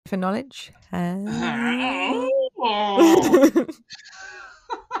for knowledge.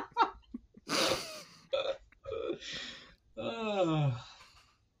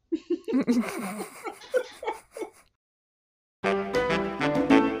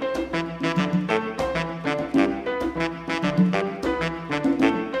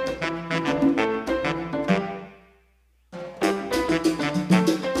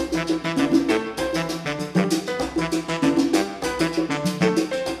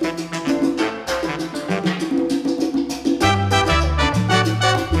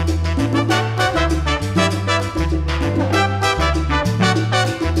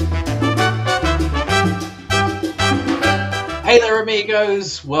 Hey there,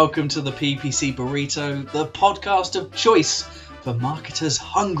 amigos! Welcome to the PPC Burrito, the podcast of choice for marketers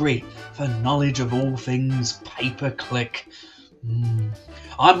hungry for knowledge of all things pay-per-click.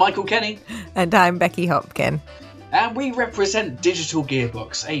 I'm Michael Kenny. And I'm Becky Hopkin. And we represent Digital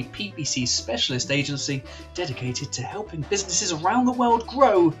Gearbox, a PPC specialist agency dedicated to helping businesses around the world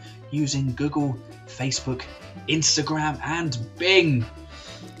grow using Google, Facebook, Instagram, and Bing.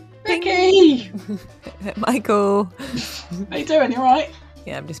 Becky! Michael. How you doing? You alright?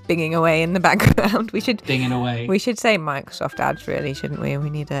 Yeah, I'm just binging away in the background. We should say Microsoft ads, really, shouldn't we?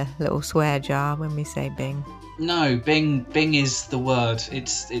 We need a little swear jar when we say Bing. No, Bing is the word.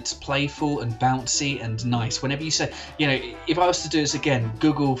 It's playful and bouncy and nice. Whenever you say, if I was to do this again,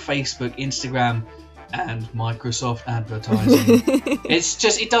 Google, Facebook, Instagram, and Microsoft advertising.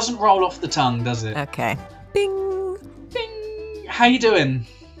 It doesn't roll off the tongue, does it? Okay. Bing. Bing. How you doing?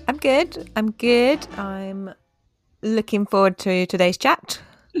 I'm good. I'm looking forward to today's chat.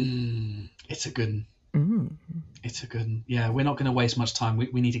 It's a good one. It's a good one. Yeah, we're not going to waste much time.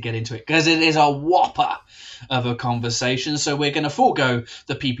 We need to get into it because it is a whopper of a conversation. So we're going to forego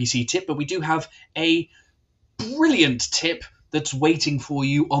the PPC tip, but we do have a brilliant tip that's waiting for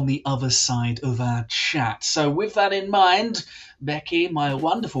you on the other side of our chat. So with that in mind, Becky, my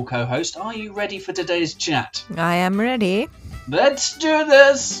wonderful co-host, are you ready for today's chat? I am ready. Let's do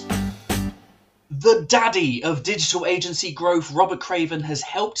this! The daddy of digital agency growth, Robert Craven, has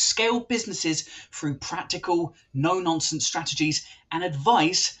helped scale businesses through practical, no-nonsense strategies and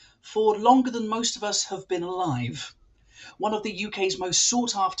advice for longer than most of us have been alive. One of the UK's most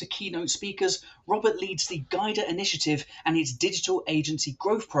sought-after keynote speakers, Robert leads the Guider Initiative and its digital agency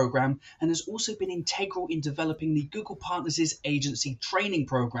growth program and has also been integral in developing the Google Partners' agency training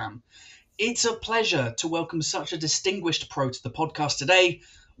program. It's a pleasure to welcome such a distinguished pro to the podcast today.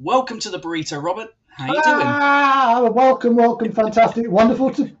 Welcome to the Burrito, Robert. How you doing? Welcome. Fantastic.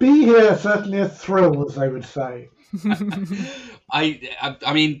 Wonderful to be here. Certainly a thrill, as they would say.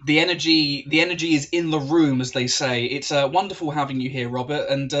 I mean, the energy is in the room, as they say. It's wonderful having you here, Robert.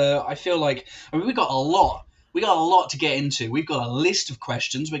 And I feel like, we got a lot to get into. We've got a list of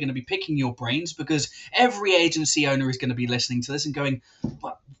questions. We're going to be picking your brains because every agency owner is going to be listening to this and going,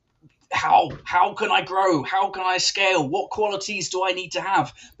 "What? How can I grow? How can I scale? What qualities do I need to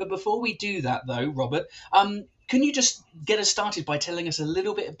have?" But before we do that, though, Robert, can you just get us started by telling us a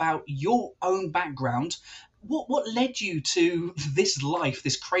little bit about your own background? What led you to this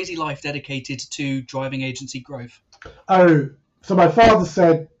crazy life dedicated to driving agency growth? Oh, so my father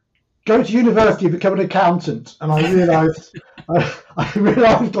said, go to university and become an accountant. And I realised I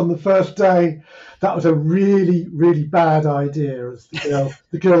realised on the first day that was a really, really bad idea. As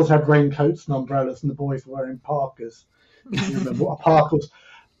the girls had raincoats and umbrellas and the boys were wearing parkas. If you remember what a parka was.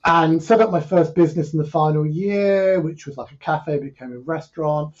 And set up my first business in the final year, which was like a cafe, became a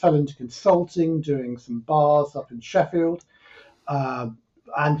restaurant, fell into consulting, doing some bars up in Sheffield,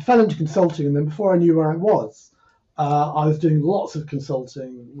 and fell into consulting. And then before I knew where I was doing lots of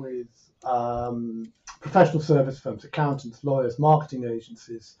consulting with professional service firms, accountants, lawyers, marketing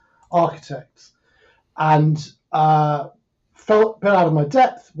agencies, architects, and fell out of my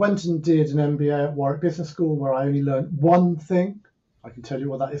depth, went and did an MBA at Warwick Business School where I only learned one thing. I can tell you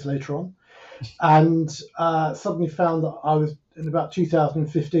what that is later on. And suddenly found that I was, in about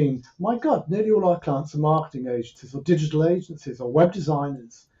 2015, my God, nearly all our clients are marketing agencies or digital agencies or web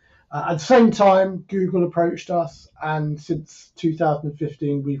designers. At the same time, Google approached us. And since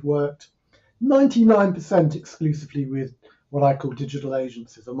 2015, we've worked 99% exclusively with what I call digital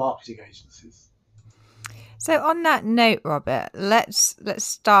agencies or marketing agencies. So on that note, Robert, let's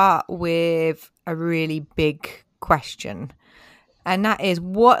start with a really big question. And that is,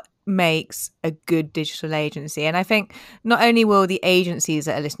 what makes a good digital agency? And I think not only will the agencies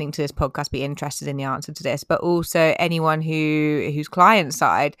that are listening to this podcast be interested in the answer to this, but also anyone who's client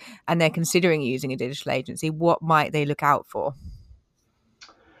side and they're considering using a digital agency, what might they look out for?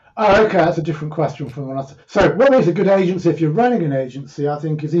 Oh, okay, that's a different question from one else. So, what makes a good agency if you're running an agency, I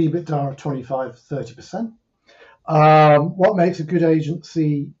think, is EBITDA of 25-30%. What makes a good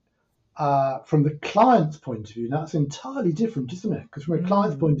agency from the client's point of view, that's entirely different, isn't it? Because from a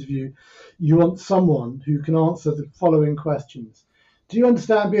client's point of view, you want someone who can answer the following questions. Do you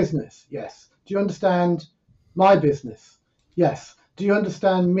understand business? Yes. Do you understand my business? Yes. Do you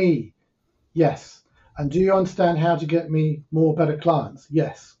understand me? Yes. And do you understand how to get me more better clients?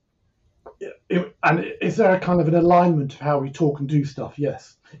 Yes. And is there a kind of an alignment of how we talk and do stuff?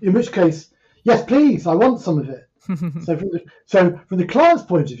 Yes. In which case, yes, please, I want some of it. So from the client's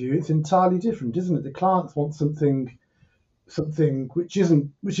point of view, it's entirely different, isn't it? The clients want something which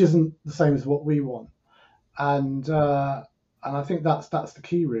isn't the same as what we want, and I think that's the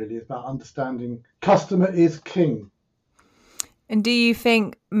key really, is about understanding customer is king. And do you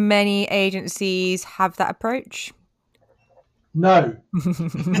think many agencies have that approach? No.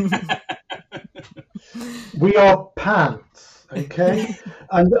 We are pants, okay?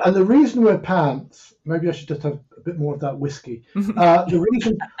 and the reason we're pants, maybe I should just have a bit more of that whiskey. The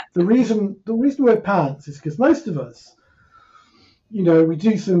reason we're pants is because most of us, we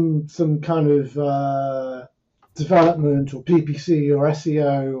do some kind of development or PPC or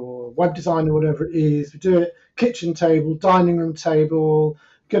SEO or web design or whatever it is. We do it kitchen table, dining room table,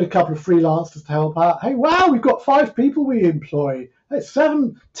 get a couple of freelancers to help out. Hey, wow, we've got 5 people we employ. Hey,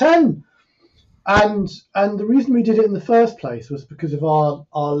 7, 10. And the reason we did it in the first place was because of our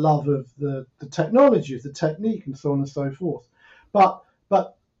love of the technology, of the technique, and so on and so forth. But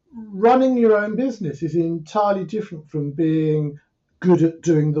running your own business is entirely different from being good at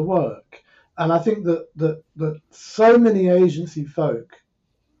doing the work. And I think that so many agency folk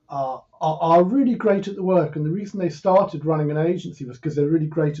are really great at the work. And the reason they started running an agency was because they're really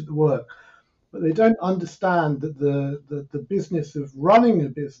great at the work. But they don't understand that the business of running a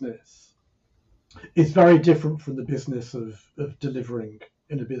business is very different from the business of delivering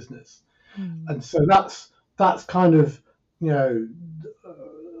in a business. And so that's kind of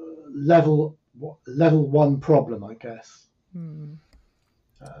level 1 problem, I guess.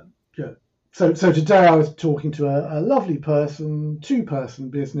 Yeah. So today I was talking to a lovely person, 2-person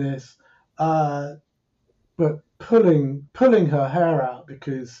business, but pulling her hair out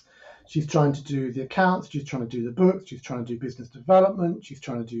because she's trying to do the accounts, she's trying to do the books, she's trying to do business development, she's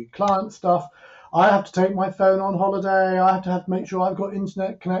trying to do client stuff. I have to take my phone on holiday. I have to make sure I've got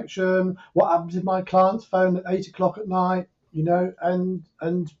internet connection. What happens if my client's phone at 8 o'clock at night? And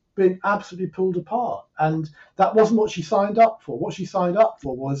being absolutely pulled apart. And that wasn't what she signed up for. What she signed up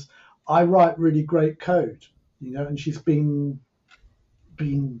for was, I write really great code, and she's been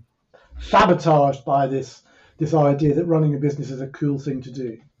sabotaged by this idea that running a business is a cool thing to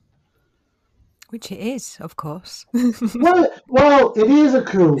do. Which it is, of course. well, it is a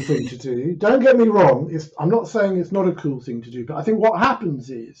cool thing to do. Don't get me wrong. I'm not saying it's not a cool thing to do, but I think what happens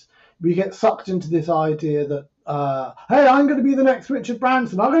is we get sucked into this idea that, hey, I'm going to be the next Richard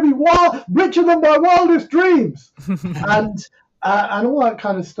Branson. I'm going to be richer than my wildest dreams, and all that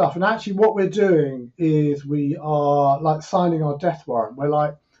kind of stuff. And actually, what we're doing is we are like signing our death warrant. We're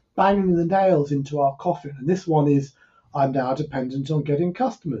like banging the nails into our coffin. And this one is, I'm now dependent on getting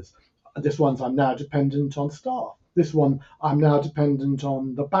customers. This one's, I'm now dependent on staff. This one, I'm now dependent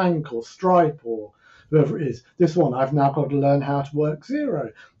on the bank or Stripe or whoever it is. This one, I've now got to learn how to work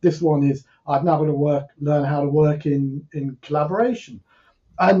Xero. This one is, I've now got to learn how to work in collaboration.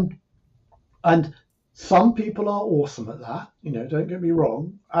 And some people are awesome at that, don't get me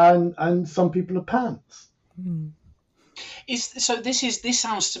wrong. And some people are pants. This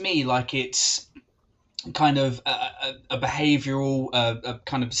sounds to me like it's kind of a behavioral a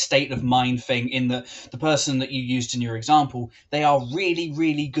kind of state of mind thing, in the person that you used in your example, they are really,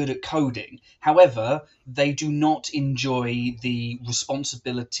 really good at coding. However, they do not enjoy the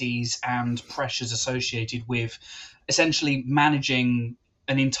responsibilities and pressures associated with essentially managing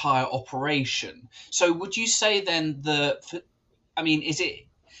an entire operation. So would you say then is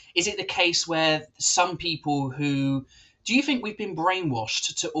it the case where some people who, do you think we've been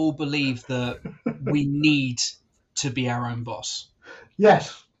brainwashed to all believe that we need to be our own boss?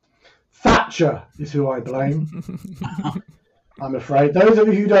 Yes. Thatcher is who I blame. I'm afraid. Those of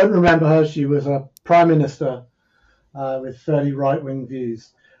you who don't remember her, she was a prime minister with fairly right-wing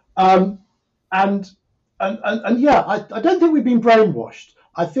views. And yeah, I don't think we've been brainwashed.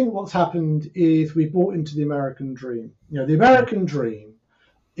 I think what's happened is we bought into the American dream. The American dream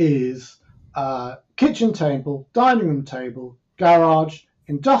is kitchen table, dining room table, garage,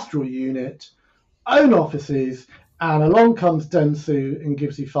 industrial unit, own offices, and along comes Dentsu and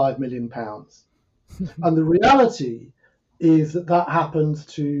gives you £5 million. And the reality is that happens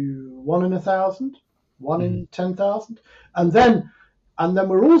to 1 in 1,000, 1 in 10,000, and then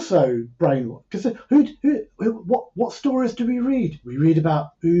we're also brainwashed because what stories do we read? We read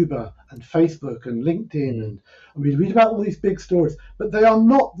about Uber and Facebook and LinkedIn, and we read about all these big stories, but they are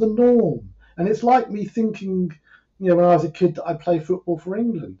not the norm. And it's like me thinking, when I was a kid, that I play football for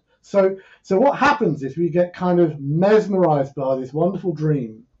England. So what happens is we get kind of mesmerised by this wonderful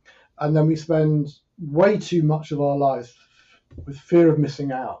dream, and then we spend way too much of our lives with fear of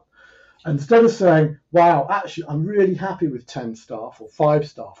missing out. Instead of saying, wow, actually, I'm really happy with 10 staff or 5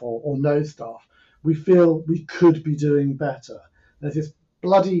 staff or no staff, we feel we could be doing better. There's this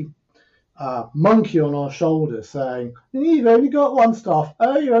bloody monkey on our shoulder saying, you've only got 1 staff.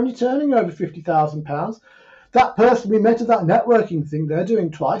 Oh, you're only turning over £50,000. That person we met at that networking thing, they're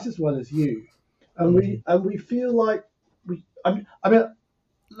doing twice as well as you. And we feel like I mean,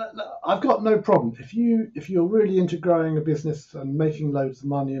 I've got no problem if you're really into growing a business and making loads of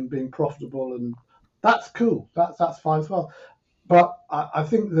money and being profitable, and that's cool. That's fine as well. But I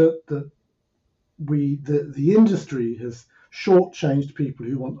think that the industry has shortchanged people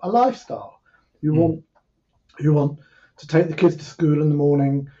who want a lifestyle, who want to take the kids to school in the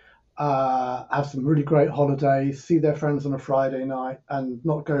morning, have some really great holidays, see their friends on a Friday night, and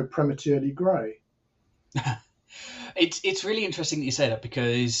not go prematurely grey. It's really interesting that you say that,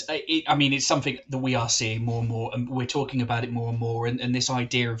 because it's something that we are seeing more and more, and we're talking about it more and more. And this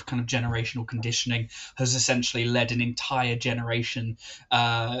idea of kind of generational conditioning has essentially led an entire generation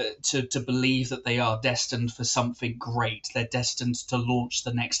to believe that they are destined for something great. They're destined to launch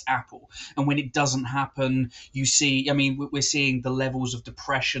the next Apple. And when it doesn't happen, you see, we're seeing the levels of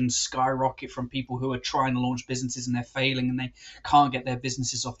depression skyrocket from people who are trying to launch businesses and they're failing and they can't get their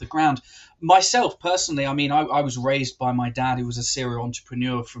businesses off the ground. Myself personally, I was raised by my dad, who was a serial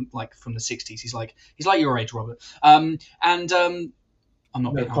entrepreneur from the 60s. He's like your age, Robert. I'm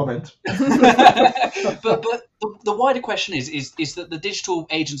not no comment. but the wider question is that the digital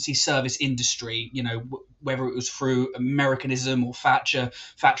agency service industry, whether it was through Americanism or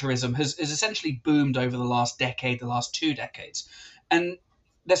Thatcherism, has essentially boomed over the last decade, the last 2 decades. And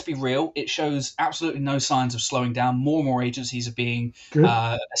let's be real, it shows absolutely no signs of slowing down. More and more agencies are being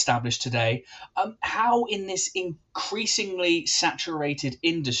established today. How, in this increasingly saturated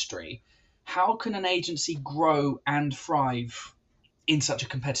industry, how can an agency grow and thrive in such a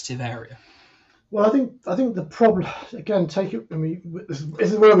competitive area? Well, I think the problem, again, this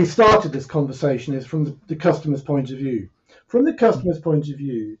is where we started this conversation, is from the customer's point of view. From the customer's point of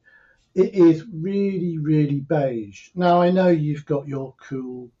view, it is really, really beige. Now, I know you've got your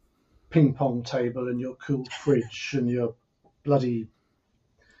cool ping pong table and your cool fridge and your bloody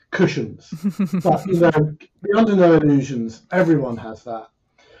cushions, but be under no illusions. Everyone has that.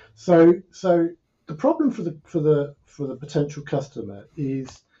 So the problem for the potential customer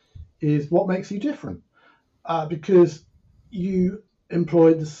is what makes you different, because you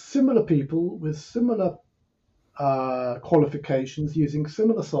employ the similar people with similar qualifications, using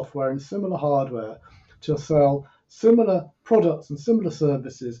similar software and similar hardware to sell similar products and similar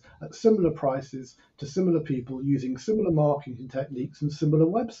services at similar prices to similar people, using similar marketing techniques and similar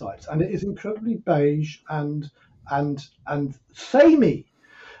websites. And it is incredibly beige and samey.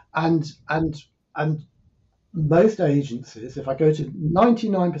 And most agencies, if I go to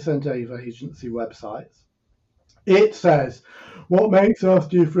 99% of agency websites, it says, what makes us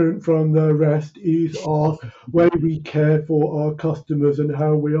different from the rest is our way we care for our customers and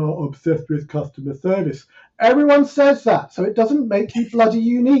how we are obsessed with customer service. Everyone says that, so it doesn't make you bloody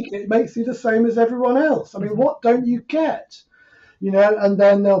unique. It makes you the same as everyone else. What don't you get? And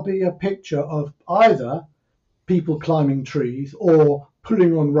then there'll be a picture of either people climbing trees or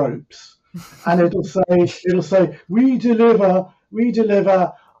pulling on ropes, and it'll say we deliver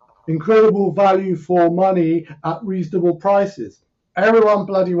incredible value for money at reasonable prices. Everyone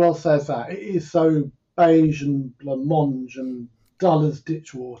bloody well says that. It is so beige and blancmange and dull as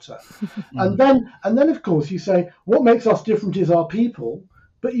ditch water. And then of course you say, what makes us different is our people,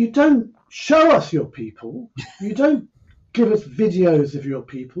 but you don't show us your people. You don't give us videos of your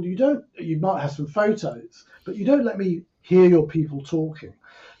people. You might have some photos, but you don't let me hear your people talking.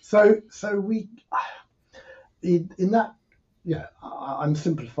 So we, in that, yeah, I'm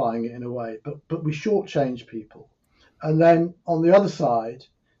simplifying it in a way, but we shortchange people. And then on the other side,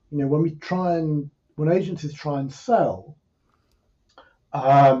 when agencies try and sell,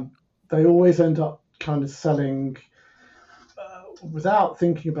 they always end up kind of selling without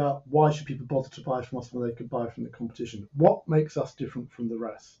thinking about why should people bother to buy from us when they could buy from the competition. What makes us different from the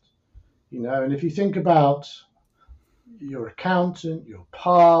rest? And if you think about your accountant, your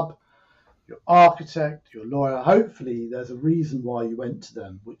pub, your architect, your lawyer. Hopefully there's a reason why you went to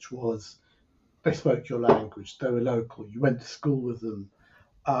them, which was they spoke your language, they were local, you went to school with them,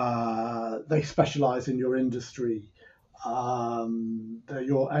 they specialize in your industry, they're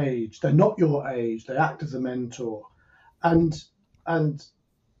your age, they're not your age, they act as a mentor. And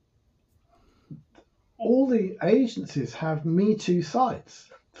all the agencies have Me Too sites.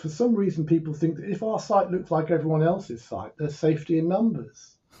 For some reason, people think that if our site looks like everyone else's site, there's safety in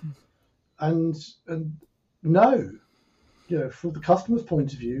numbers. And no, from the customer's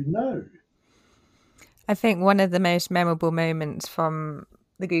point of view, no. I think one of the most memorable moments from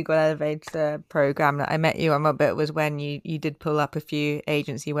the Google Elevator program that I met you on, Robert, was when you did pull up a few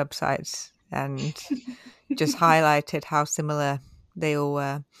agency websites and just highlighted how similar they all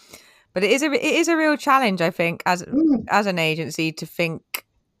were. But it is a real challenge, I think, as an agency to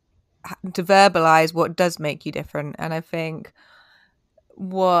verbalize what does make you different. And I think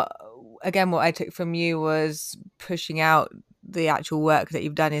what I took from you was pushing out the actual work that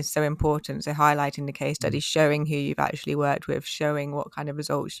you've done is so important. So highlighting the case studies, showing who you've actually worked with, showing what kind of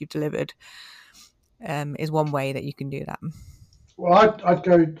results you've delivered, is one way that you can do that. Well,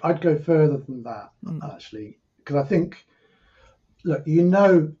 I'd go further than that, actually, because I think, look,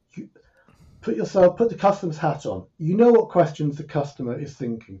 put the customer's hat on. You know what questions the customer is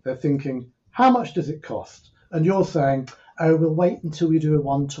thinking. They're thinking, how much does it cost? And you're saying, oh, we'll wait until we do a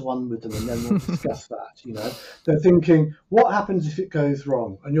one-to-one with them and then we'll discuss that. They're thinking, what happens if it goes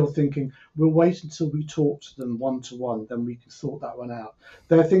wrong? And you're thinking, we'll wait until we talk to them one-to-one, then we can sort that one out.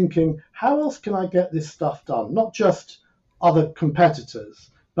 They're thinking, how else can I get this stuff done? Not just other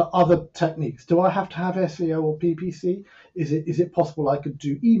competitors, but other techniques. Do I have to have SEO or PPC? Is it possible I could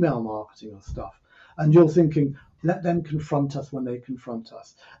do email marketing or stuff? And you're thinking, let them confront us when they confront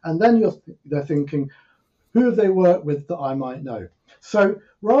us. And then they're thinking, who have they worked with that I might know? So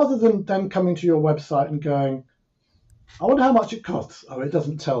rather than them coming to your website and going, I wonder how much it costs. Oh, it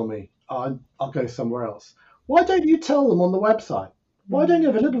doesn't tell me. I'll go somewhere else. Why don't you tell them on the website? Why don't you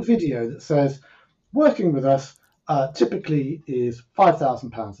have a little video that says, working with us typically is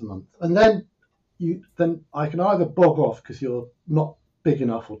 £5,000 a month, and then I can either bog off because you're not big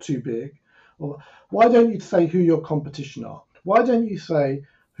enough or too big, or why don't you say who your competition are? Why don't you say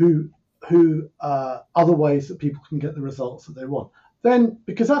who other ways that people can get the results that they want? Then,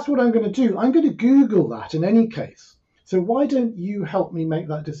 because that's what I'm going to do, I'm going to Google that in any case. So why don't you help me make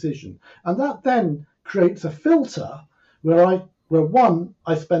that decision? And that then creates a filter where one,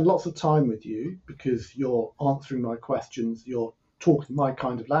 I spend lots of time with you because you're answering my questions, you're talking my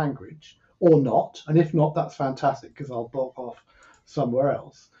kind of language, or not. And if not, that's fantastic because I'll bog off somewhere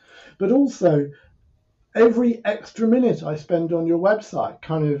else. But also, every extra minute I spend on your website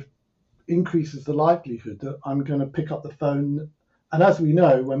kind of increases the likelihood that I'm going to pick up the phone. And as we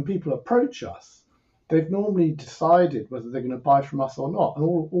know, when people approach us, they've normally decided whether they're going to buy from us or not. And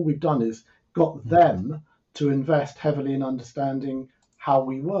all we've done is got them to invest heavily in understanding how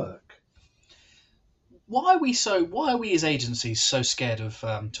we work. Why are we as agencies so scared of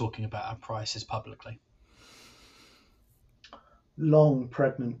talking about our prices publicly? Long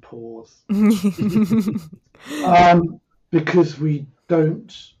pregnant pause. Because we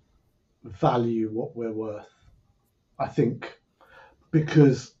don't value what we're worth. I think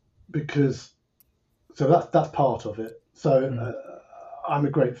because so that's part of it. So I'm a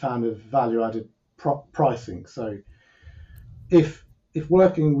great fan of value-added pricing. So if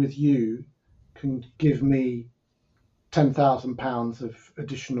working with you can give me £10,000 of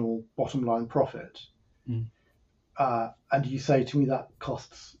additional bottom line profit, and you say to me that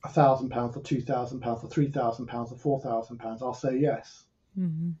costs £1,000 or £2,000 or £3,000 or £4,000, I'll say yes.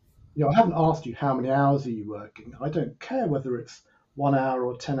 Mm-hmm. I haven't asked you how many hours are you working. I don't care whether it's 1 hour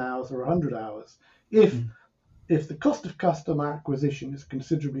or 10 hours or 100 hours. If the cost of customer acquisition is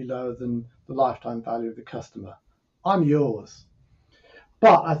considerably lower than the lifetime value of the customer, I'm yours.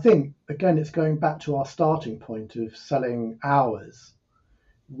 But I think, again, it's going back to our starting point of selling hours.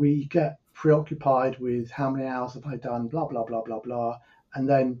 We get preoccupied with how many hours have I done, blah, blah, blah, blah, blah. And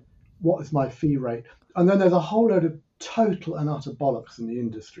then what is my fee rate? And then there's a whole load of total and utter bollocks in the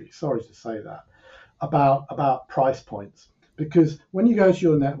industry, sorry to say that, about price points. Because when you go to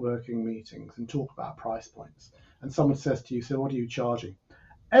your networking meetings and talk about price points, and someone says to you, so what are you charging?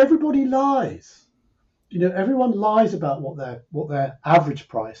 Everybody lies. Everyone lies about what their average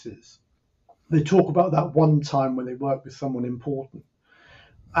price is. They talk about that one time when they work with someone important.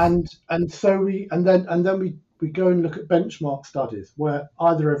 And then we go and look at benchmark studies where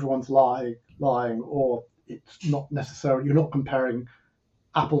either everyone's lying or it's not necessarily, you're not comparing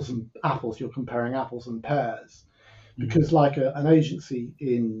apples and apples, you're comparing apples and pears. Because like an agency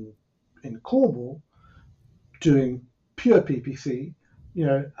in in Cornwall doing pure PPC,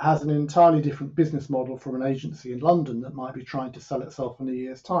 has an entirely different business model from an agency in London that might be trying to sell itself in a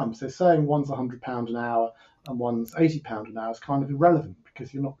year's time. So saying one's £100 an hour and one's £80 an hour is kind of irrelevant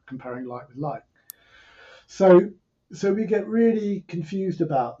because you're not comparing like with like. So we get really confused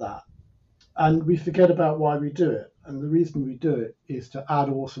about that, and we forget about why we do it. And the reason we do it is to add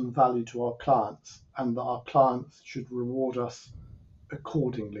awesome value to our clients, and that our clients should reward us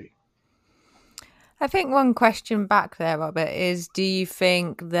accordingly. I think one question back there, Robert, is do you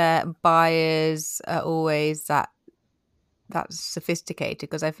think that buyers are always that sophisticated?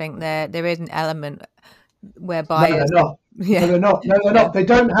 Because I think there is an element where buyers... No, they're not. No, they're not. They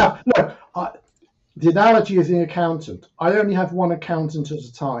don't have... No, the analogy is an accountant. I only have one accountant at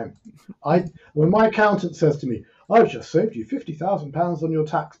a time. When my accountant says to me, I've just saved you £50,000 on your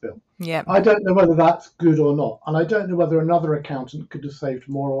tax bill. Yeah. I don't know whether that's good or not. And I don't know whether another accountant could have saved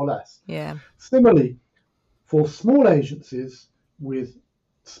more or less. Yeah. Similarly, for small agencies with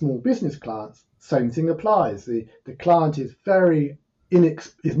small business clients, same thing applies. The client is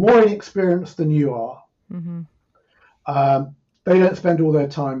is more inexperienced than you are. Mm-hmm. They don't spend all their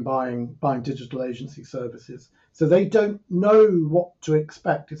time buying digital agency services, so they don't know what to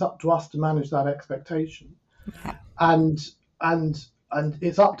expect. It's up to us to manage that expectation, and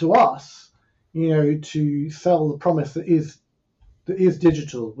it's up to us, to sell the promise that is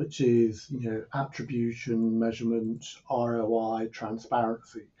digital, which is attribution, measurement, ROI,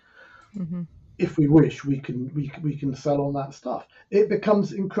 transparency. Mm-hmm. If we wish, we can sell on that stuff. It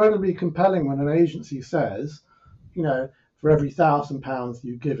becomes incredibly compelling when an agency says, for every £1,000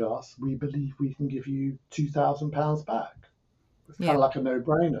 you give us, we believe we can give you £2,000 back. It's kind of like a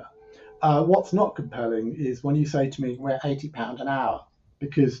no-brainer. What's not compelling is when you say to me, we're £80 an hour,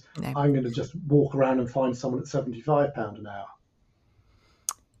 because I'm going to just walk around and find someone at £75 an hour.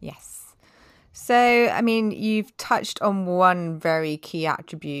 Yes. So, I mean, you've touched on one very key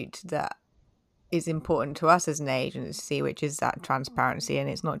attribute that is important to us as an agency, which is that transparency. And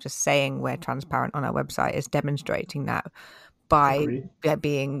it's not just saying we're transparent on our website, it's demonstrating that by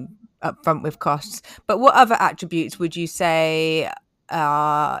being upfront with costs. But what other attributes would you say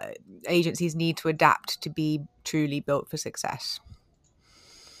agencies need to adapt to be truly built for success?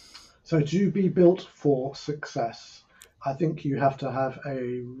 So to be built for success, I think you have to have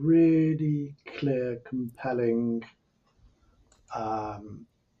a really clear, compelling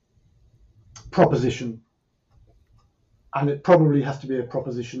proposition, and it probably has to be a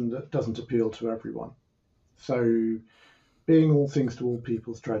proposition that doesn't appeal to everyone. So being all things to all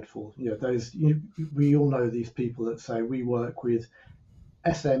people is dreadful. We all know these people that say we work with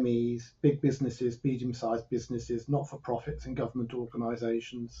SMEs, big businesses, medium-sized businesses, not-for-profits and government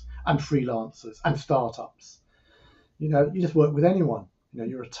organisations, and freelancers and startups. You just work with anyone.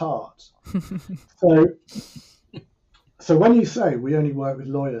 You're a tart. So when you say we only work with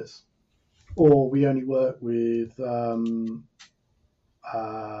lawyers, or we only work with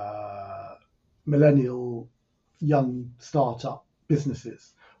millennial young startup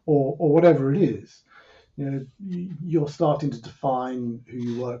businesses, or whatever it is, you're starting to define who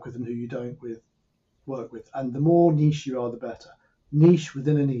you work with and who you don't work with. And the more niche you are, the better. Niche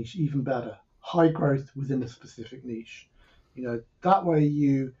within a niche, even better. High growth within a specific niche. That way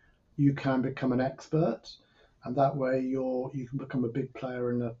you can become an expert, and that way you can become a big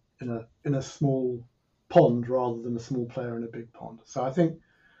player in a small pond rather than a small player in a big pond. So I think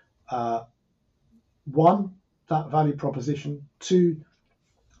one, that value proposition. Two,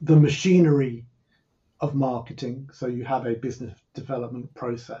 the machinery of marketing. So you have a business development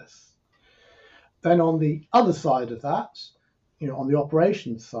process. Then on the other side of that, on the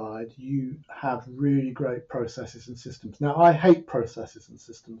operations side, you have really great processes and systems. Now, I hate processes and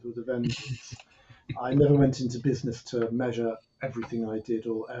systems with a vengeance. I never went into business to measure everything I did,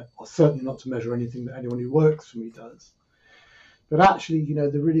 or certainly not to measure anything that anyone who works for me does. But actually,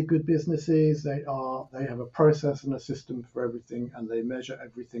 the really good businesses, they have a process and a system for everything, and they measure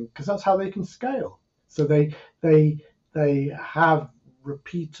everything because that's how they can scale. So they have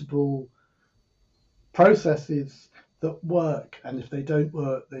repeatable processes that work, and if they don't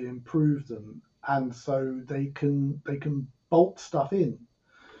work, they improve them, and so they can bolt stuff in.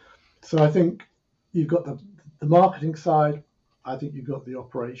 So I think you've got the marketing side. I think you've got the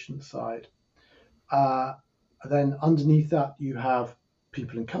operations side. Then underneath that, you have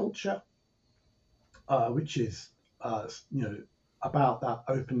people and culture, which is about that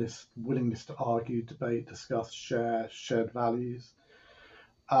openness, willingness to argue, debate, discuss, share, shared values,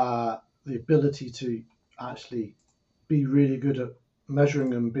 the ability to actually be really good at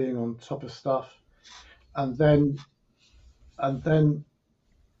measuring and being on top of stuff, and then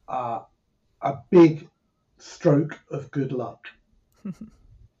a big stroke of good luck.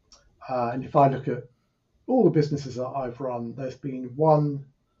 And if I look at all the businesses that I've run, there's been one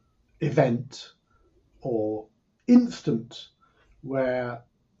event or instant where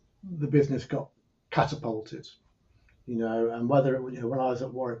the business got catapulted, and whether it was, when I was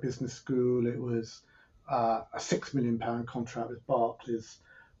at Warwick Business School, it was a £6 million contract with Barclays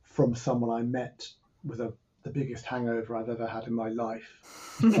from someone I met with the biggest hangover I've ever had in my life.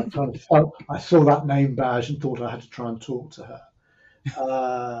 I saw that name badge and thought I had to try and talk to her.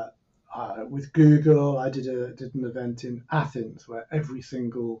 With Google, I did an event in Athens where every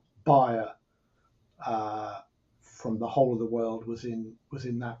single buyer from the whole of the world was in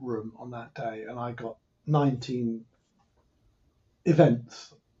that room on that day, and I got 19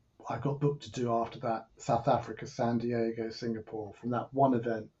 events I got booked to do after that: South Africa, San Diego, Singapore, from that one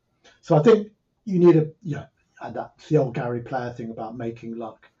event. So I think you need and that's the old Gary Player thing about making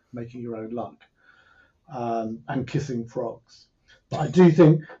your own luck, and kissing frogs. But I do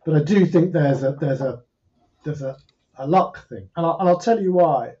think there's a luck thing, and I'll tell you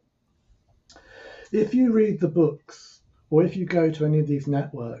why. If you read the books, or if you go to any of these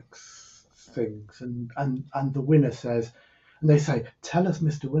networks things, and the winner says, and they say, "Tell us,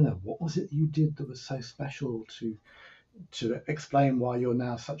 Mr. Winner, what was it you did that was so special to explain why you're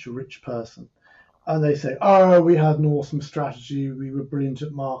now such a rich person?" And they say, "Oh, we had an awesome strategy. We were brilliant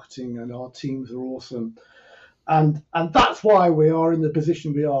at marketing, and our teams are awesome." And that's why we are in the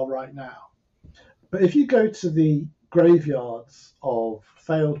position we are right now. But if you go to the graveyards of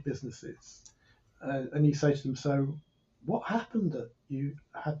failed businesses, and you say to them, "So what happened that you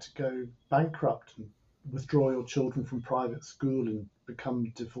had to go bankrupt and withdraw your children from private school and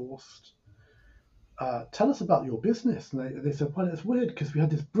become divorced? Tell us about your business." And they said, "Well, it's weird because we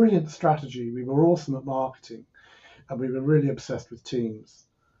had this brilliant strategy. We were awesome at marketing, and we were really obsessed with teams.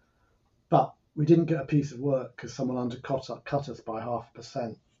 But we didn't get a piece of work because someone undercut us by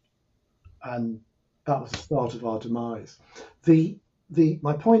 0.5%. And that was the start of our demise."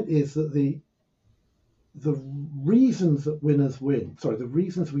 My point is that the reasons that winners win, the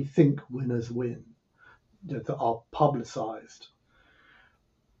reasons we think winners win, that are publicized,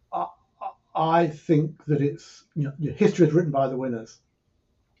 I think that it's, history is written by the winners.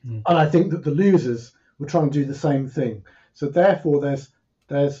 And I think that the losers will try and do the same thing. So therefore there's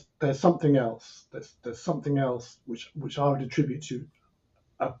something else. There's something else which I would attribute to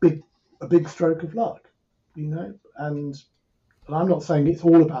a big stroke of luck, and I'm not saying it's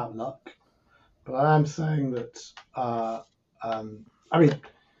all about luck, but I am saying that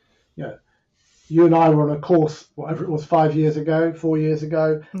you and I were on a course, whatever it was, 4 years ago,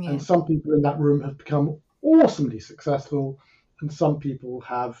 Yeah. and some people in that room have become awesomely successful, and some people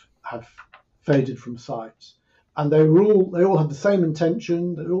have faded from sight. And they all had the same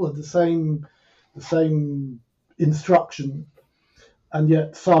intention, they all had the same instruction, and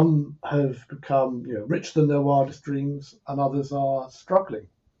yet some have become richer than their wildest dreams, and others are struggling.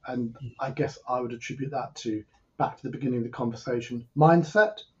 And I guess I would attribute that back to the beginning of the conversation: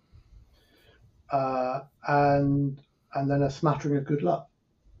 mindset, and then a smattering of good luck.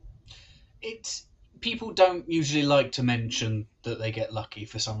 People don't usually like to mention that they get lucky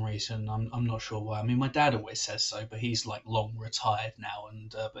for some reason. I'm not sure why. I mean, my dad always says so, but he's like long retired now.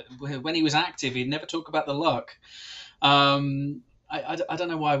 And but when he was active, he'd never talk about the luck. I don't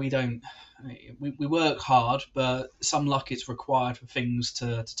know why we don't. We work hard, but some luck is required for things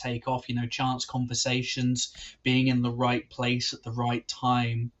to take off. Chance conversations, being in the right place at the right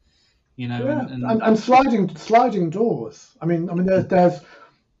time. And sliding doors. I mean, there's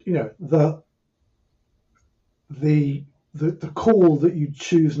the call that you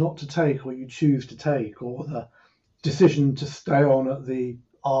choose not to take, or you choose to take, or the decision to stay on at the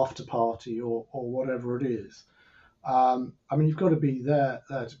after party, or whatever it is. You've got to be there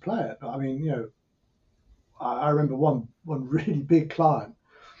to play it. But I remember one really big client,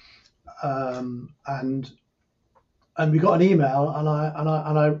 and we got an email,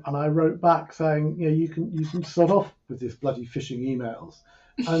 and I wrote back saying, you can sod off with this bloody phishing emails.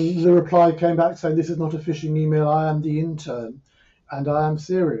 And the reply came back saying, "This is not a phishing email. I am the intern, and I am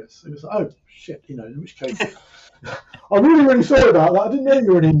serious." It was like, oh shit, in which case, I'm really, really sorry about that. I didn't know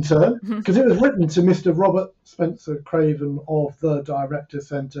you were an intern, because it was written to Mr. Robert Spencer Craven of the Director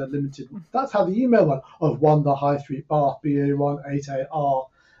Centre Limited. That's how the email went. Of 1 the High Street, Bath, BA1 8AR.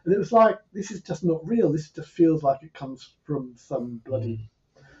 And it was like, this is just not real. This just feels like it comes from some bloody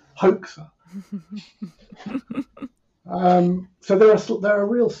hoaxer. So there are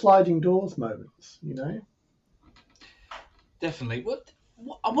real sliding doors moments, Definitely. What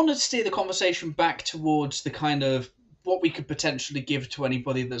I want to steer the conversation back towards the kind of what we could potentially give to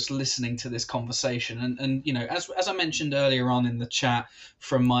anybody that's listening to this conversation. And you know, as I mentioned earlier on in the chat,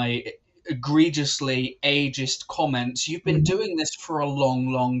 from my egregiously ageist comments, you've been doing this for a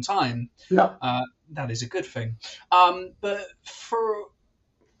long time. Yeah. That is a good thing. But for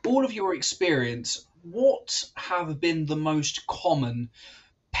all of your experience, what have been the most common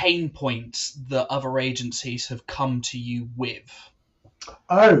pain points that other agencies have come to you with?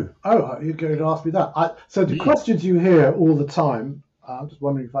 Oh, you're going to ask me that. So the questions you hear all the time, I'm just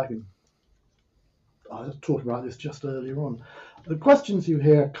wondering if I can. I was talking about this just earlier on. The questions you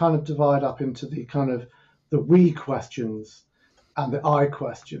hear kind of divide up into the kind of the we questions and the I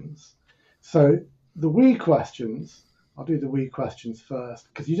questions. So the we questions, I'll do the we questions first,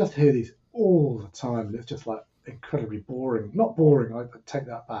 because you just hear these all the time, and it's just like incredibly boring. Not boring, I take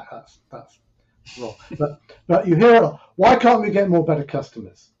that back. That's wrong. But you hear, why can't we get more better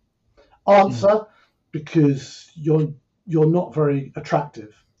customers? Answer, because you're not very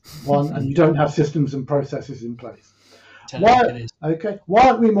attractive. One, and you don't have systems and processes in place. Why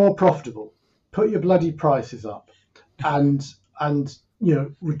aren't we more profitable? Put your bloody prices up, and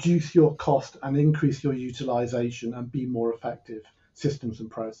reduce your cost and increase your utilization and be more effective systems and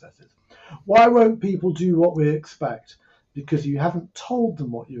processes. Why won't people do what we expect? Because you haven't told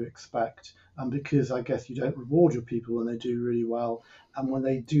them what you expect, and because I guess you don't reward your people when they do really well, and when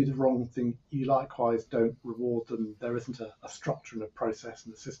they do the wrong thing, you likewise don't reward them. There isn't a structure and a process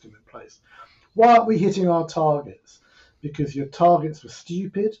and a system in place. Why aren't we hitting our targets? Because your targets were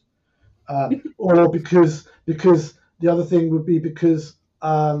stupid, or because the other thing would be because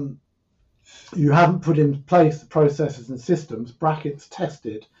you haven't put in place the processes and systems, brackets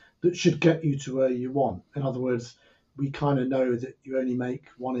tested, that should get you to where you want. In other words, we kind of know that you only make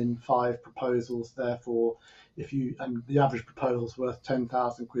 1 in 5 proposals, therefore and the average proposal is worth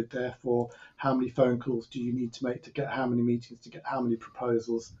 10,000 quid, therefore how many phone calls do you need to make to get how many meetings to get how many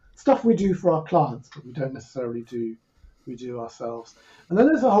proposals. Stuff we do for our clients, but we don't necessarily do ourselves. And then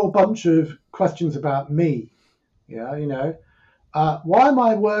there's a whole bunch of questions about me. Why am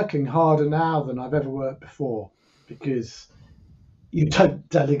I working harder now than I've ever worked before? Because you don't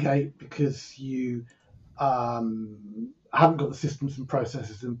delegate, because you haven't got the systems and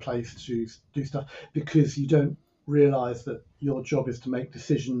processes in place to do stuff, because you don't realize that your job is to make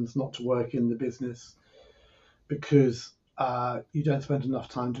decisions, not to work in the business, because you don't spend enough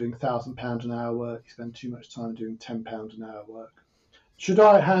time doing £1,000 an hour work, you spend too much time doing £10 an hour work. Should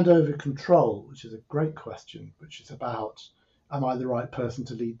I hand over control, which is a great question, which is about, am I the right person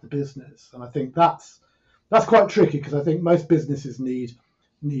to lead the business? And I think that's quite tricky, because I think most businesses need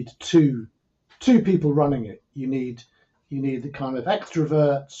two people running it. You need the kind of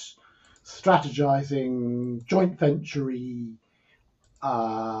extrovert, strategizing, joint venture-y,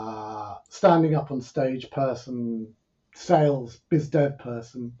 standing up on stage person, sales, biz dev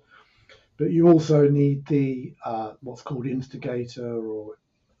person, but you also need the what's called instigator, or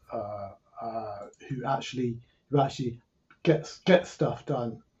who actually gets stuff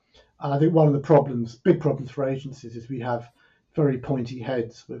done. And I think one of the big problems for agencies, is we have very pointy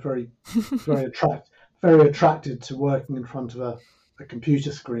heads. We're very attracted to working in front of a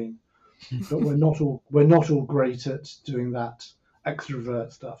computer screen, but we're not all great at doing that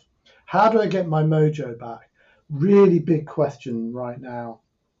extrovert stuff. How do I get my mojo back? Really big question right now,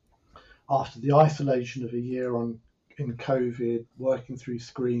 after the isolation of a year in COVID, working through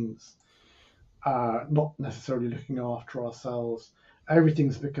screens, not necessarily looking after ourselves.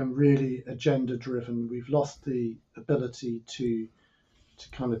 Everything's become really agenda driven. We've lost the ability to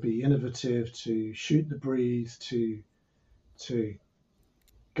kind of be innovative, to shoot the breeze, to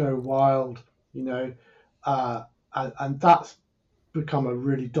go wild, and that's become a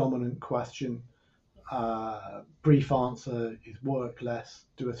really dominant question. Brief answer is work less,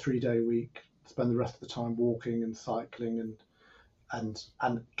 do a 3-day week, spend the rest of the time walking and cycling, and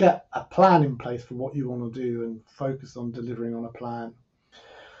get a plan in place for what you want to do, and focus on delivering on a plan.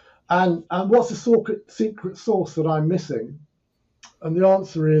 And what's the secret sauce that I'm missing? And the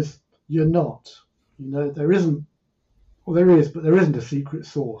answer is, you're not. There isn't. Well, there is, but there isn't a secret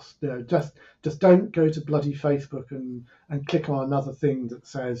sauce. Just don't go to bloody Facebook and click on another thing that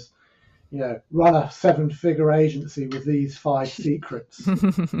says, run a 7-figure agency with these 5 secrets,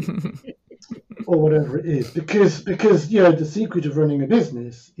 or whatever it is. Because the secret of running a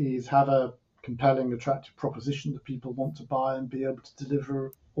business is have a compelling, attractive proposition that people want to buy, and be able to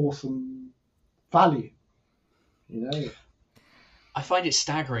deliver awesome value. I find it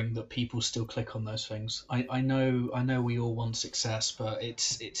staggering that people still click on those things. I know we all want success, but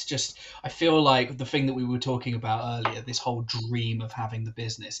it's just, I feel like the thing that we were talking about earlier, this whole dream of having the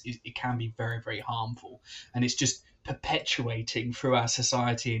business, it can be very, very harmful. And it's just perpetuating through our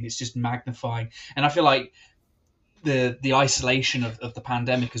society, and it's just magnifying. And I feel like the isolation of the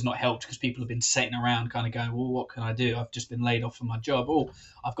pandemic has not helped, because people have been sitting around kind of going, well, what can I do? I've just been laid off from my job. Oh,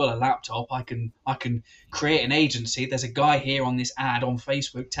 I've got a laptop. I can create an agency. There's a guy here on this ad on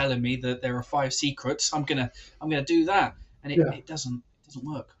Facebook telling me that there are 5 secrets. I'm gonna do that, and it doesn't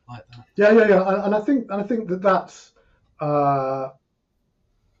work like that. Yeah. And I think that that's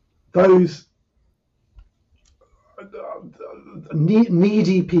those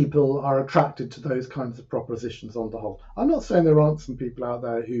needy people are attracted to those kinds of propositions on the whole. I'm not saying there aren't some people out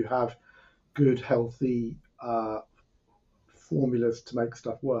there who have good, healthy formulas to make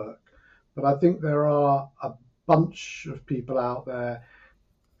stuff work, but I think there are a bunch of people out there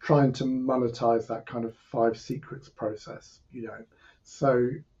trying to monetize that kind of 5 secrets process,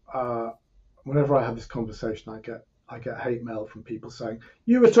 So whenever I have this conversation, I get hate mail from people saying,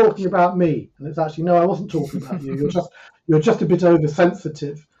 you were talking about me. And it's actually, no, I wasn't talking about you. You're just a bit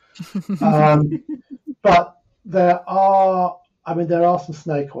oversensitive. But there are some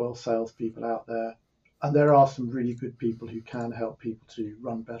snake oil salespeople out there, and there are some really good people who can help people to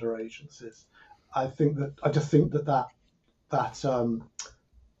run better agencies. I just think that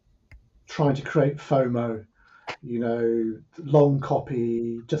trying to create FOMO, long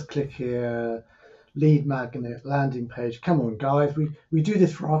copy, just click here, lead magnet, landing page. Come on, guys, we do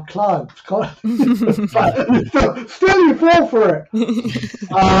this for our clients. Still you fall for it.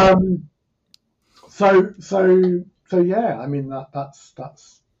 So yeah, I mean that's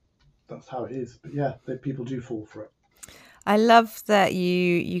how it is. But yeah, people do fall for it. I love that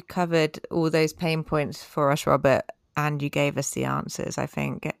you covered all those pain points for us, Robert, and you gave us the answers. I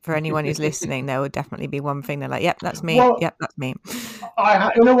think for anyone who's listening, there will definitely be one thing they're like, yep, that's me. Well, yep, that's me.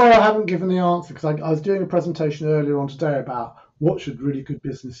 In a way, I haven't given the answer, because I was doing a presentation earlier on today about what should really good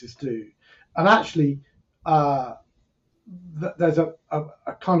businesses do. And actually, there's a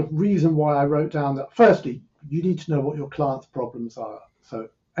kind of reason why I wrote down that, firstly, you need to know what your clients' problems are. So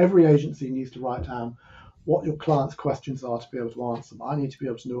every agency needs to write down what your clients' questions are to be able to answer them. I need to be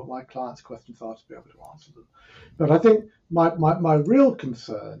able to know what my clients' questions are to be able to answer them. But I think my real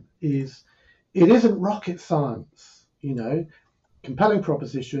concern is it isn't rocket science, compelling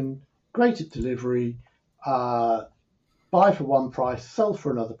proposition, great at delivery, buy for one price, sell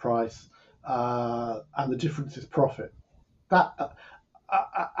for another price, and the difference is profit.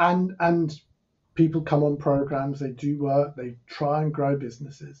 And people come on programs, they do work, they try and grow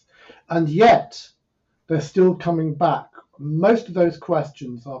businesses, and yet they're still coming back. Most of those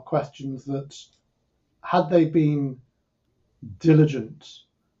questions are questions that, had they been diligent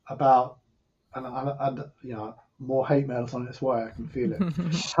about, and more hate mails on its way, I can feel it.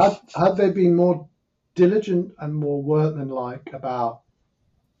 had they been more diligent and more workmanlike about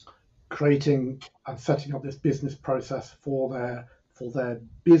creating and setting up this business process for their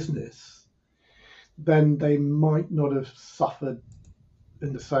business, then they might not have suffered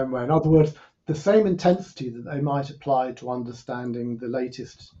in the same way. In other words, the same intensity that they might apply to understanding the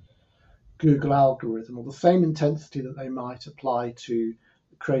latest Google algorithm, or the same intensity that they might apply to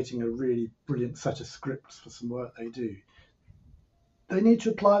creating a really brilliant set of scripts for some work they do, they need to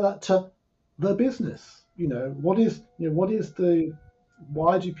apply that to the business. Why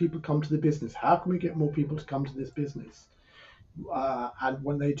do people come to the business? How can we get more people to come to this business? And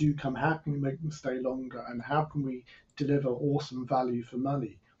when they do come, how can we make them stay longer? And how can we deliver awesome value for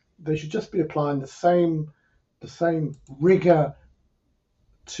money? They should just be applying the same rigor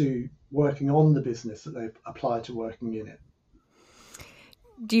to working on the business that they apply to working in it.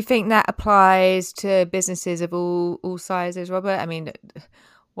 Do you think that applies to businesses of all sizes, Robert? I mean,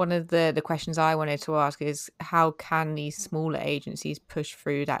 one of the questions I wanted to ask is, how can these smaller agencies push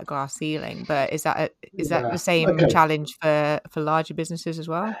through that glass ceiling? But is that the same challenge for larger businesses as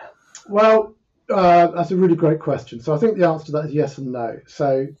well? Well, that's a really great question. So I think the answer to that is yes and no.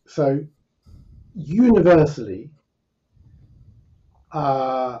 So universally,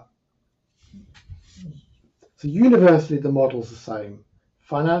 the model's the same.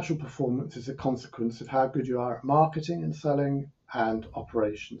 Financial performance is a consequence of how good you are at marketing and selling and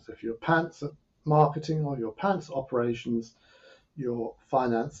operations. If you're pants at marketing or your pants at operations, your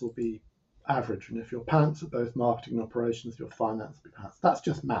finance will be average. And if you're pants at both marketing and operations, your finance will be pants. That's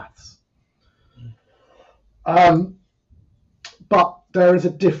just maths. But there is a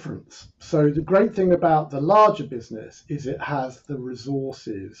difference. So the great thing about the larger business is it has the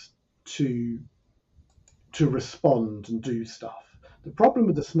resources to respond and do stuff. The problem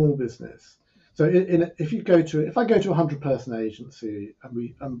with the small business, so if I go to a 100-person agency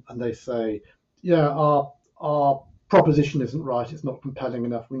and they say, yeah, our proposition isn't right, it's not compelling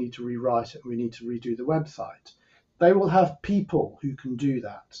enough, we need to rewrite it, we need to redo the website, they will have people who can do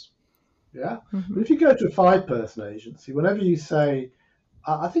that. Yeah. Mhm. But if you go to a 5-person agency, whenever you say,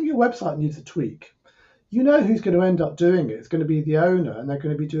 I think your website needs a tweak, you know who's going to end up doing it. It's going to be the owner, and they're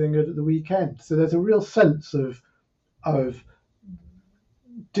going to be doing it at the weekend. So there's a real sense of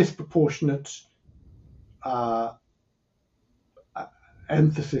disproportionate uh,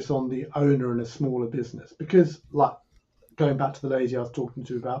 emphasis on the owner in a smaller business, because, like, going back to the lady I was talking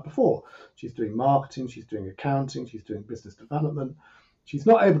to about before, she's doing marketing, she's doing accounting, she's doing business development. She's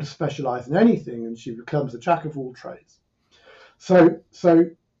not able to specialize in anything, and she becomes a jack of all trades. So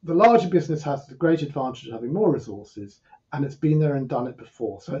the larger business has the great advantage of having more resources, and it's been there and done it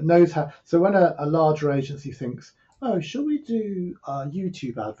before. So it knows how. So when a larger agency thinks, oh, shall we do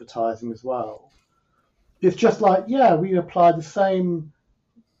YouTube advertising as well? It's just like, yeah, we apply the same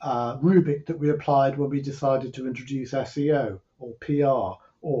rubric that we applied when we decided to introduce SEO or PR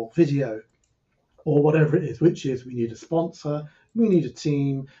or video or whatever it is, which is we need a sponsor, we need a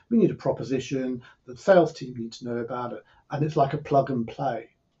team, we need a proposition, the sales team need to know about it, and it's like a plug and play.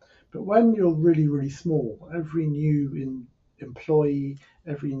 But when you're really, really small, every new employee,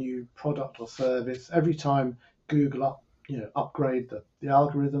 every new product or service, every time Google upgrade the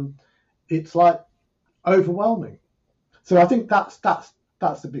algorithm, it's like overwhelming. So I think that's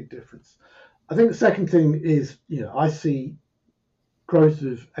the big difference. I think the second thing is, I see growth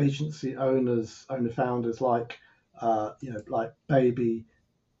of agency owner founders like, like baby,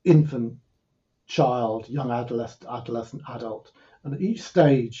 infant, child, young adolescent, adult, and at each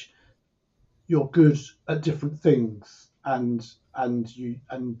stage, you're good at different things, and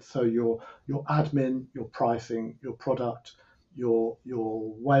so your admin, your pricing, your product, your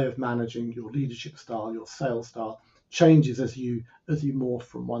way of managing, your leadership style, your sales style changes as you morph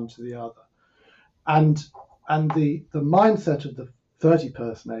from one to the other, and the mindset of the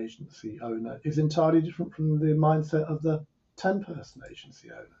 30-person agency owner is entirely different from the mindset of the 10-person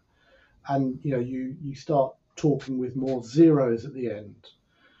agency owner, and you start talking with more zeros at the end.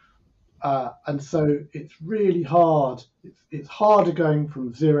 And so it's really hard. It's harder going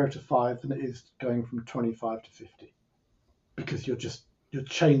from 0 to 5 than it is going from 25 to 50, because you're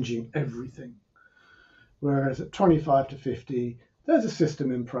changing everything. Whereas at 25 to 50, there's a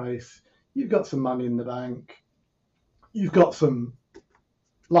system in place. You've got some money in the bank. You've got some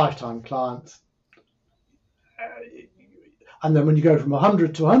lifetime clients. And then when you go from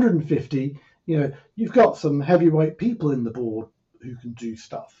 100 to 150, you've got some heavyweight people in the board who can do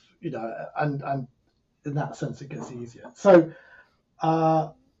stuff. And in that sense, it gets easier. So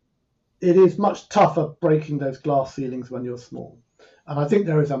it is much tougher breaking those glass ceilings when you're small. And I think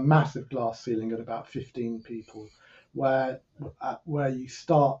there is a massive glass ceiling at about 15 people, where you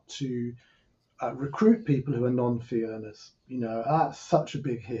start to recruit people who are non-fee earners. That's such a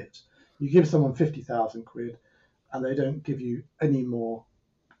big hit. You give someone 50,000 quid, and they don't give you any more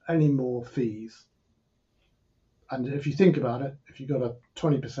fees. And if you think about it, if you've got a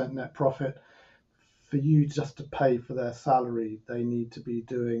 20% net profit, for you just to pay for their salary, they need to be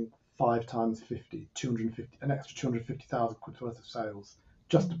doing 5 times 50, 250, an extra 250,000 quid worth of sales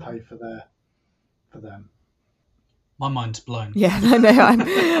just to pay for them. My mind's blown. Yeah, I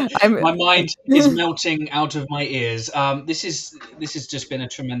know. My mind is melting out of my ears. This has just been a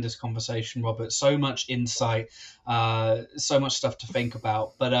tremendous conversation, Robert. So much insight, so much stuff to think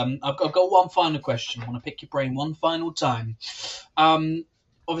about. But I've got one final question. I want to pick your brain one final time.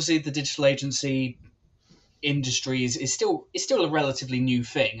 Obviously, the digital agency industry is still a relatively new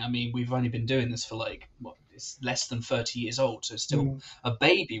thing. I mean, we've only been doing this for it's less than 30 years old, so it's still a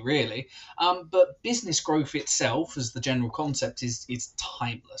baby, really. But business growth itself, as the general concept, is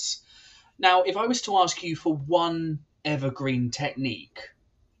timeless. Now, if I was to ask you for one evergreen technique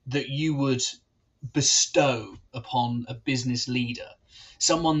that you would bestow upon a business leader,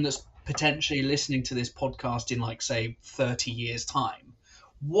 someone that's potentially listening to this podcast in, say, 30 years' time,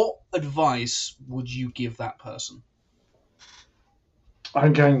 what advice would you give that person?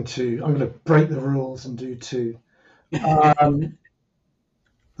 I'm going to break the rules and do 2. The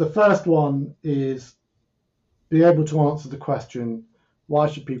first one is be able to answer the question, why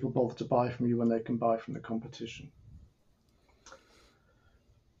should people bother to buy from you when they can buy from the competition?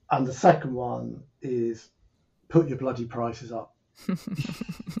 And the second one is put your bloody prices up.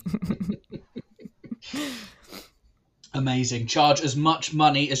 Amazing. Charge as much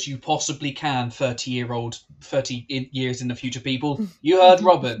money as you possibly can, 30 years in the future, people. You heard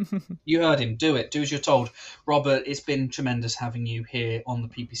Robert. You heard him. Do it. Do as you're told. Robert, it's been tremendous having you here on the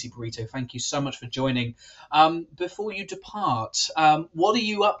PPC Burrito. Thank you so much for joining. Before you depart, what are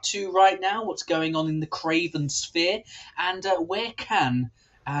you up to right now? What's going on in the Craven sphere? And where can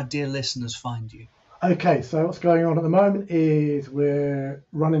our dear listeners find you? Okay, so what's going on at the moment is we're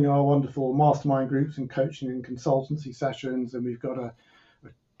running our wonderful mastermind groups and coaching and consultancy sessions, and we've got a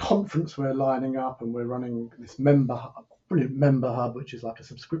conference we're lining up, and we're running this brilliant member hub, which is like a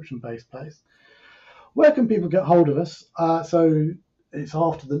subscription-based place. Where can people get hold of us? So it's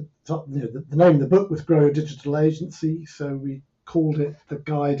after the name of the book was Grow a Digital Agency, so we called it the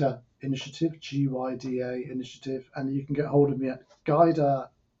Guida Initiative, GYDA Initiative, and you can get hold of me at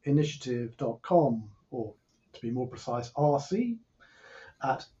guidainitiative.com, or to be more precise, RC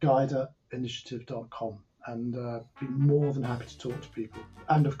at guidainitiative.com, and be more than happy to talk to people.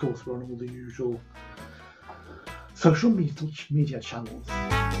 And of course, we're on all the usual social media channels.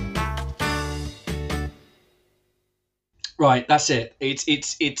 Right, that's it.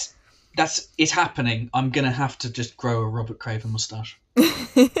 It's happening. I'm gonna have to just grow a Robert Craven moustache.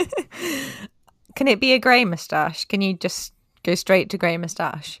 Can it be a grey moustache? Can you just go straight to grey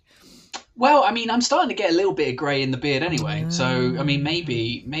moustache? Well, I mean, I'm starting to get a little bit of grey in the beard anyway. So, I mean,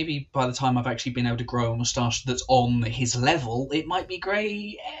 maybe by the time I've actually been able to grow a moustache that's on his level, it might be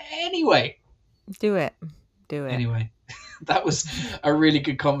grey anyway. Do it. Anyway, that was a really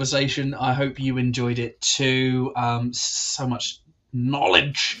good conversation. I hope you enjoyed it too. So much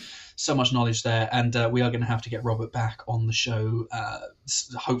knowledge there, and we are going to have to get Robert back on the show,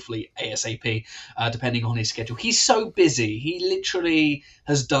 hopefully ASAP, depending on his schedule. He's so busy. He literally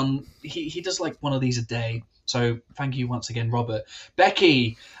has done. He does like one of these a day. So thank you once again, Robert.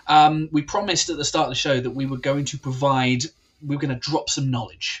 Becky, we promised at the start of the show that we were going to drop some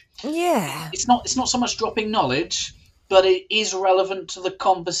knowledge. Yeah. It's not so much dropping knowledge, but it is relevant to the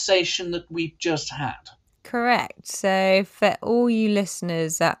conversation that we've just had. Correct. So for all you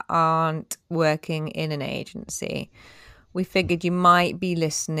listeners that aren't working in an agency, we figured you might be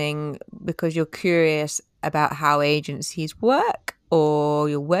listening because you're curious about how agencies work, or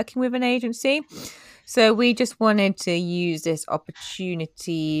you're working with an agency. So we just wanted to use this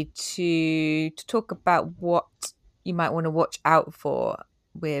opportunity to talk about what you might want to watch out for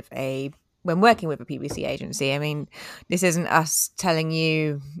when working with a PPC agency. I mean, this isn't us telling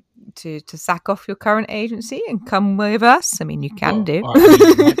you to sack off your current agency and come with us. I mean, you can do.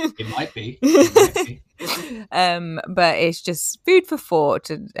 It might be. But it's just food for thought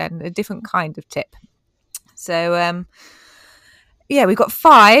and a different kind of tip. So, yeah, we've got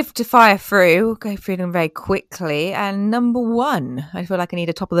 5 to fire through. We'll go through them very quickly. And number 1, I feel like I need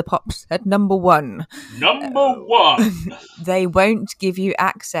a top of the pops at number 1. Number 1. They won't give you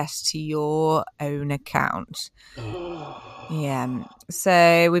access to your own account. Yeah.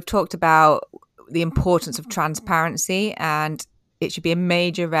 So we've talked about the importance of transparency, and it should be a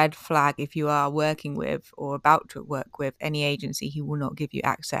major red flag if you are working with or about to work with any agency who will not give you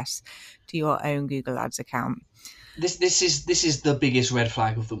access to your own Google Ads account. This is the biggest red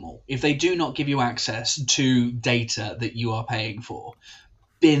flag of them all. If they do not give you access to data that you are paying for,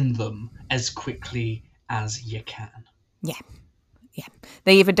 bin them as quickly as you can. Yeah.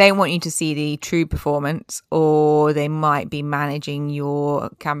 They either don't want you to see the true performance, or they might be managing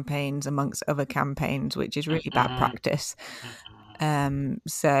your campaigns amongst other campaigns, which is really bad practice.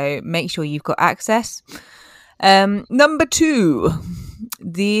 So make sure you've got access. Number 2,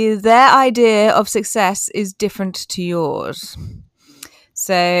 their idea of success is different to yours.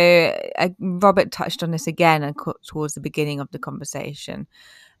 So Robert touched on this again towards the beginning of the conversation.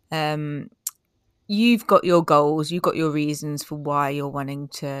 You've got your goals, you've got your reasons for why you're wanting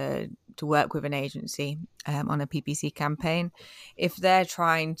to work with an agency on a PPC campaign. If they're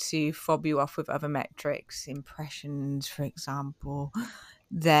trying to fob you off with other metrics, impressions, for example,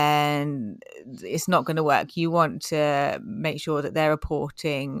 then it's not going to work. You want to make sure that they're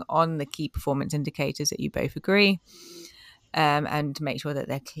reporting on the key performance indicators that you both agree, and to make sure that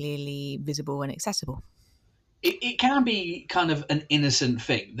they're clearly visible and accessible. It can be kind of an innocent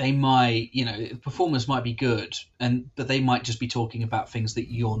thing. They might, performers might be good, but they might just be talking about things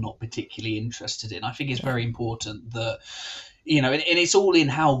that you're not particularly interested in. I think it's very important that, and it's all in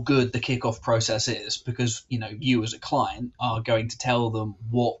how good the kickoff process is, because, you as a client are going to tell them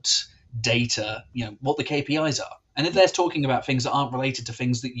what data, what the KPIs are. And if they're talking about things that aren't related to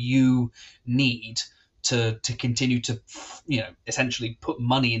things that you need to continue to, essentially put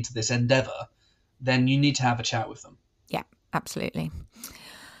money into this endeavor, then you need to have a chat with them. Yeah, absolutely.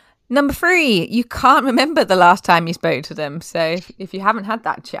 Number 3, you can't remember the last time you spoke to them. So if you haven't had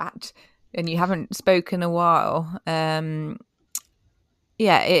that chat and you haven't spoken a while, our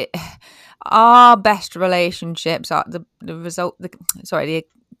best relationships are the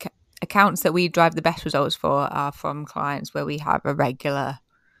accounts that we drive the best results for are from clients where we have a regular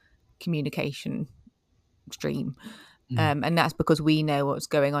communication stream. And that's because we know what's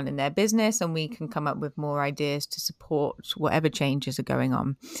going on in their business, and we can come up with more ideas to support whatever changes are going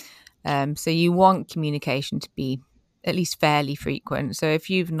on. So you want communication to be at least fairly frequent. So if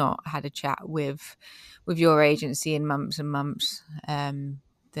you've not had a chat with your agency in months and months, then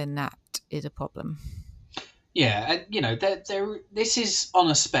that is a problem. Yeah, and this is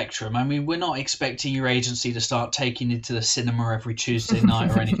on a spectrum. I mean, we're not expecting your agency to start taking you to the cinema every Tuesday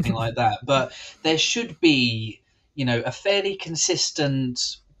night or anything like that, but there should be, a fairly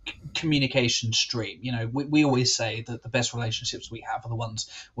consistent communication stream. We always say that the best relationships we have are the ones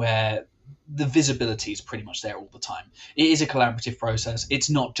where the visibility is pretty much there all the time. It is a collaborative process. It's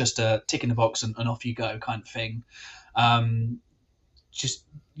not just a tick in the box and off you go kind of thing. Just,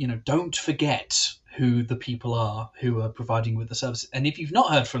 don't forget who the people are who are providing with the services. And if you've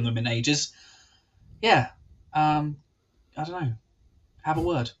not heard from them in ages, I don't know, have a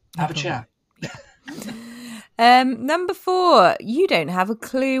word, have a chat. Number 4, you don't have a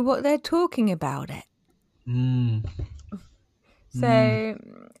clue what they're talking about it. So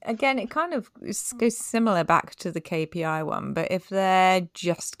again, it kind of goes similar back to the KPI one, but if they're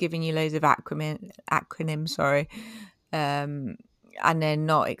just giving you loads of acronyms, and they're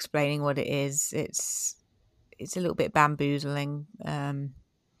not explaining what it is, it's a little bit bamboozling, and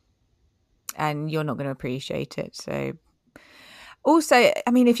you're not going to appreciate it. So also,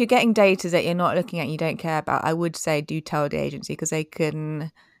 I mean, if you're getting data that you're not looking at, you don't care about, I would say do tell the agency, because they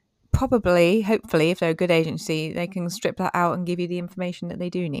can probably, hopefully, if they're a good agency, they can strip that out and give you the information that they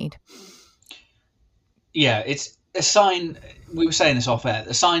do need. Yeah, it's a sign. We were saying this off air.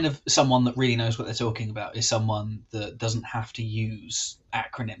 A sign of someone that really knows what they're talking about is someone that doesn't have to use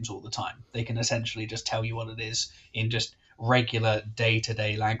acronyms all the time. They can essentially just tell you what it is in just regular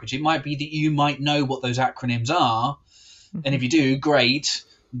day-to-day language. It might be that you might know what those acronyms are, and if you do, great.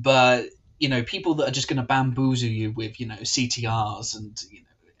 But people that are just going to bamboozle you with CTRs and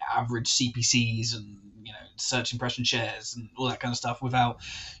average CPCs and search impression shares and all that kind of stuff without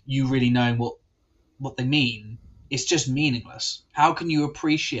you really knowing what they mean, it's just meaningless. How can you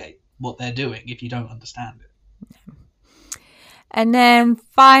appreciate what they're doing if you don't understand it? And then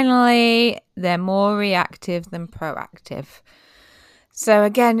finally, they're more reactive than proactive. So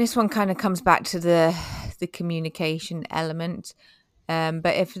again, this one kind of comes back to the communication element.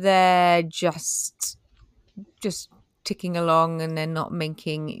 But if they're just ticking along and they're not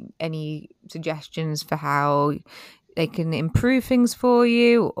making any suggestions for how they can improve things for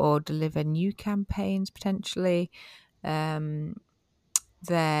you or deliver new campaigns potentially, then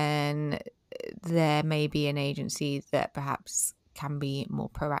there may be an agency that perhaps can be more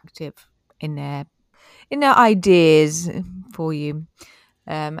proactive in their ideas for you.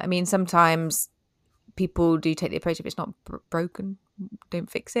 I mean, sometimes people do take the approach, if it's not broken, don't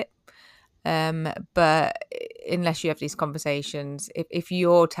fix it. But unless you have these conversations, if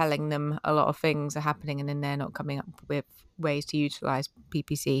you're telling them a lot of things are happening and then they're not coming up with ways to utilize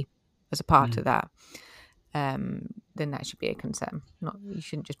PPC as a part of that, then that should be a concern. You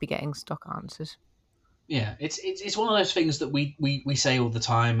shouldn't just be getting stock answers. Yeah, it's one of those things that we say all the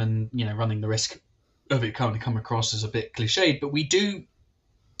time, and running the risk of it kind of come across as a bit cliched, but we do.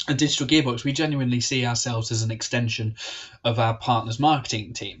 At Digital Gearbox, we genuinely see ourselves as an extension of our partners'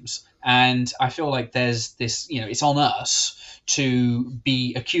 marketing teams. And I feel like there's this, it's on us to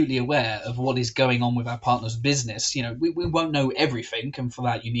be acutely aware of what is going on with our partners' business. We won't know everything, and for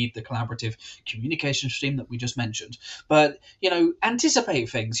that you need the collaborative communication stream that we just mentioned. But, anticipate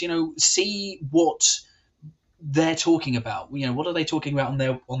things, see what they're talking about. What are they talking about on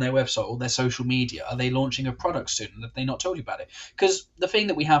their website or their social media? Are they launching a product soon? Have they not told you about it? Because the thing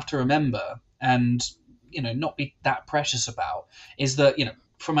that we have to remember and not be that precious about is that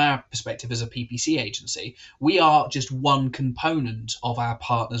from our perspective as a PPC agency, we are just one component of our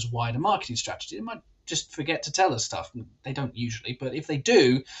partners' wider marketing strategy. They might just forget to tell us stuff. They don't usually, but if they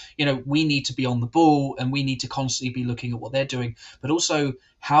do, we need to be on the ball and we need to constantly be looking at what they're doing, but also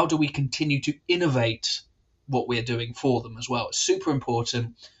how do we continue to innovate what we're doing for them as well. It's super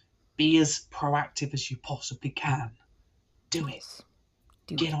important. Be as proactive as you possibly can. Do it.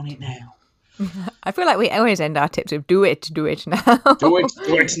 Get on it now. I feel like we always end our tips with do it now. do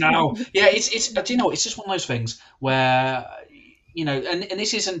it now. Yeah, it's it's just one of those things where and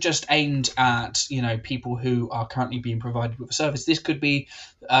this isn't just aimed at people who are currently being provided with a service. This could be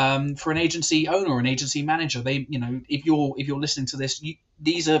for an agency owner or an agency manager. They if you're listening to this,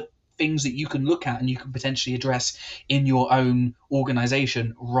 these are things that you can look at and you can potentially address in your own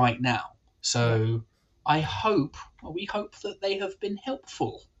organization right now. So we hope that they have been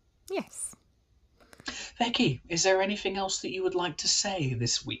helpful. Yes. Becky, is there anything else that you would like to say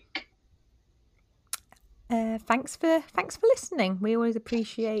this week? thanks for listening. We always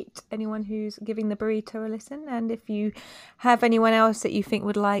appreciate anyone who's giving the burrito a listen. And if you have anyone else that you think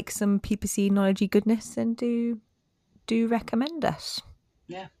would like some PPC knowledge goodness, then do recommend us.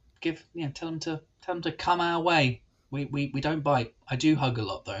 Yeah, tell them to come our way. We don't bite. I do hug a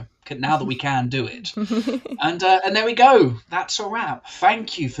lot though. Now that we can do it. And there we go. That's a wrap.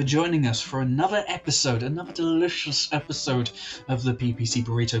 Thank you for joining us for another delicious episode of the PPC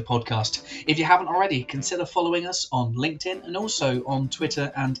Burrito podcast. If you haven't already, consider following us on LinkedIn and also on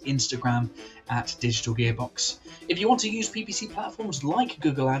Twitter and Instagram at Digital Gearbox. If you want to use PPC platforms like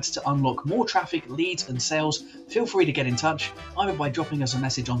Google Ads to unlock more traffic, leads and sales, feel free to get in touch, either by dropping us a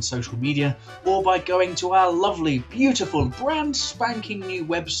message on social media or by going to our lovely, beautiful, brand spanking new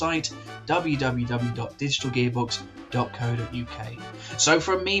website, www.digitalgearbox.co.uk. So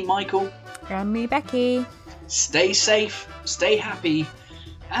from me, Michael, And me, Becky. Stay safe, stay happy,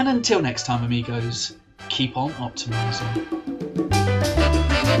 and until next time, amigos, keep on optimizing.